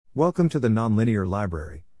Welcome to the Nonlinear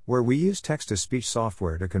Library, where we use text-to-speech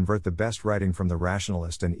software to convert the best writing from the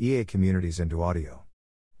Rationalist and EA communities into audio.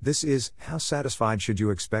 This is How Satisfied Should You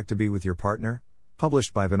Expect to Be with Your Partner?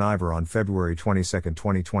 Published by Vaniver on February 22,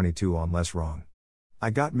 2022 on LessWrong. I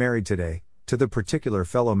got married today, to the particular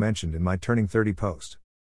fellow mentioned in my turning 30 post.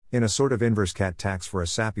 In a sort of inverse cat tax for a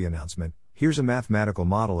sappy announcement, here's a mathematical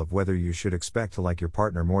model of whether you should expect to like your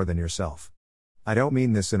partner more than yourself. I don't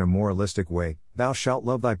mean this in a moralistic way, thou shalt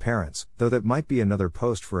love thy parents, though that might be another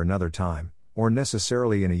post for another time, or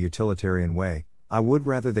necessarily in a utilitarian way. I would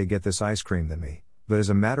rather they get this ice cream than me, but as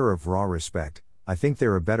a matter of raw respect, I think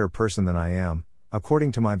they're a better person than I am,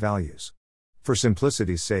 according to my values. For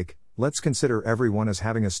simplicity's sake, let's consider everyone as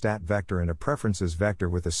having a stat vector and a preferences vector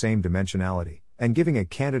with the same dimensionality, and giving a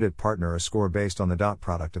candidate partner a score based on the dot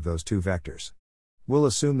product of those two vectors. We'll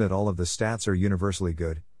assume that all of the stats are universally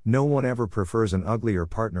good. No one ever prefers an uglier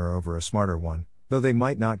partner over a smarter one, though they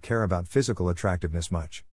might not care about physical attractiveness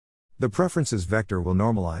much. The preferences vector will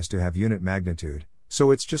normalize to have unit magnitude, so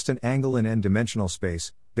it's just an angle in n-dimensional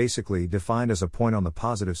space, basically defined as a point on the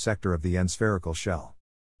positive sector of the N-spherical shell.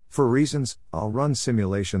 For reasons, I'll run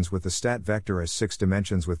simulations with the stat vector as 6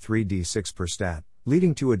 dimensions with 3d6 per stat,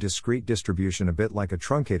 leading to a discrete distribution a bit like a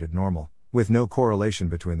truncated normal, with no correlation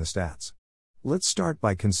between the stats. Let's start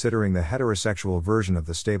by considering the heterosexual version of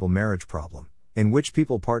the stable marriage problem, in which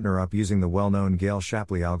people partner up using the well-known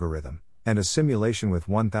Gale-Shapley algorithm, and a simulation with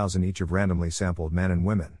 1,000 each of randomly sampled men and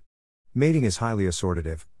women. Mating is highly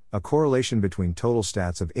assortative, a correlation between total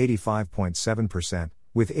stats of 85.7%,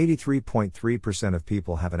 with 83.3% of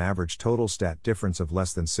people have an average total stat difference of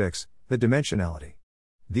less than 6, the dimensionality.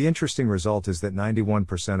 The interesting result is that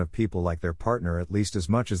 91% of people like their partner at least as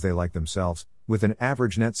much as they like themselves, with an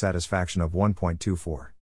average net satisfaction of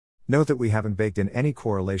 1.24. Note that we haven't baked in any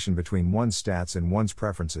correlation between one's stats and one's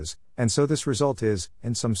preferences, and so this result is,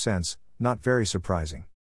 in some sense, not very surprising.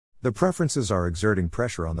 The preferences are exerting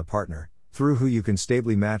pressure on the partner, through who you can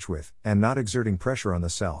stably match with, and not exerting pressure on the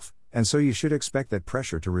self, and so you should expect that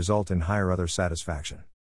pressure to result in higher other satisfaction.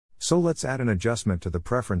 So let's add an adjustment to the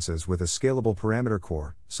preferences with a scalable parameter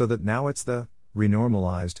corr, so that now it's the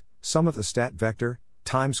renormalized sum of the stat vector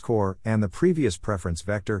times corr and the previous preference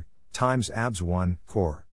vector times abs1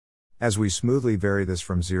 corr. As we smoothly vary this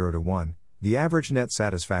from 0 to 1, the average net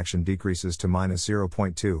satisfaction decreases to minus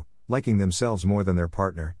 0.2, liking themselves more than their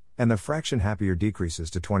partner, and the fraction happier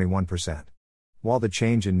decreases to 21%. While the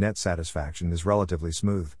change in net satisfaction is relatively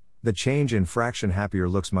smooth, the change in fraction happier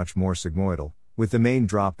looks much more sigmoidal, with the main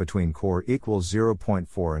drop between corr equals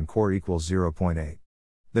 0.4 and corr equals 0.8.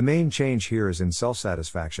 The main change here is in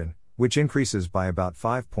self-satisfaction, which increases by about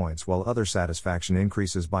 5 points while other satisfaction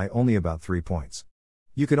increases by only about 3 points.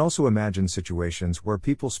 You can also imagine situations where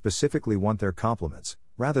people specifically want their compliments,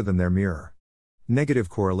 rather than their mirror. Negative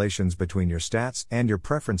correlations between your stats and your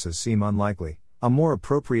preferences seem unlikely. A more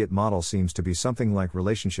appropriate model seems to be something like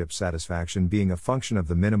relationship satisfaction being a function of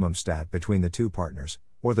the minimum stat between the two partners,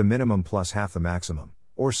 or the minimum plus half the maximum,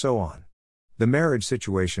 or so on. The marriage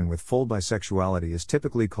situation with full bisexuality is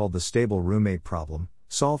typically called the stable roommate problem,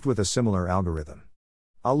 solved with a similar algorithm.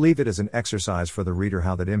 I'll leave it as an exercise for the reader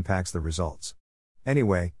how that impacts the results.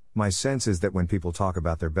 Anyway, my sense is that when people talk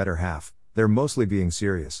about their better half, they're mostly being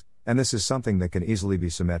serious, and this is something that can easily be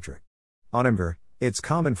symmetric. On Imgur, it's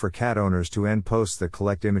common for cat owners to end posts that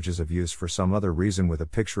collect images of use for some other reason with a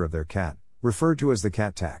picture of their cat, referred to as the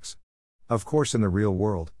cat tax. Of course, in the real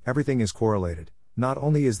world, everything is correlated. Not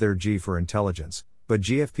only is there G for intelligence, but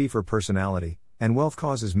GFP for personality, and wealth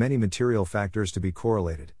causes many material factors to be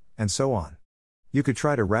correlated, and so on. You could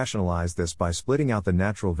try to rationalize this by splitting out the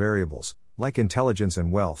natural variables, like intelligence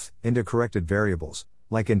and wealth, into corrected variables,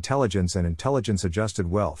 like intelligence and intelligence-adjusted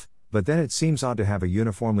wealth, but then it seems odd to have a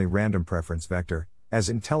uniformly random preference vector, as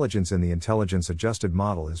intelligence in the intelligence-adjusted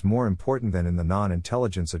model is more important than in the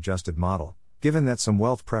non-intelligence-adjusted model, given that some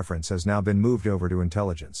wealth preference has now been moved over to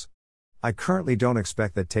intelligence. I currently don't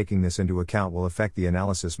expect that taking this into account will affect the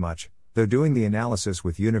analysis much, though doing the analysis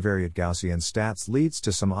with univariate Gaussian stats leads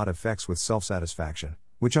to some odd effects with self-satisfaction,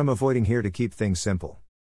 which I'm avoiding here to keep things simple.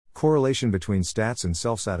 Correlation between stats and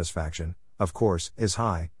self-satisfaction, of course, is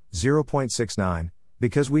high, 0.69,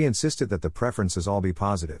 because we insisted that the preferences all be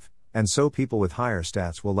positive, and so people with higher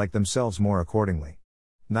stats will like themselves more accordingly.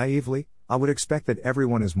 Naively, I would expect that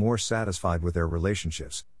everyone is more satisfied with their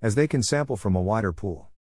relationships, as they can sample from a wider pool.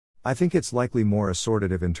 I think it's likely more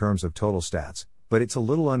assortative in terms of total stats, but it's a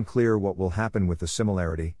little unclear what will happen with the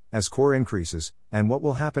similarity, as corr increases, and what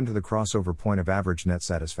will happen to the crossover point of average net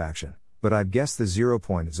satisfaction, but I'd guess the 0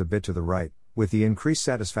 point is a bit to the right, with the increased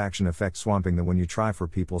satisfaction effect swamping the when you try for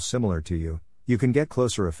people similar to you, you can get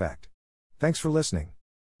closer effect. Thanks for listening.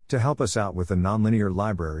 To help us out with the Nonlinear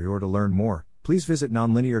Library or to learn more, please visit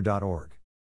nonlinear.org.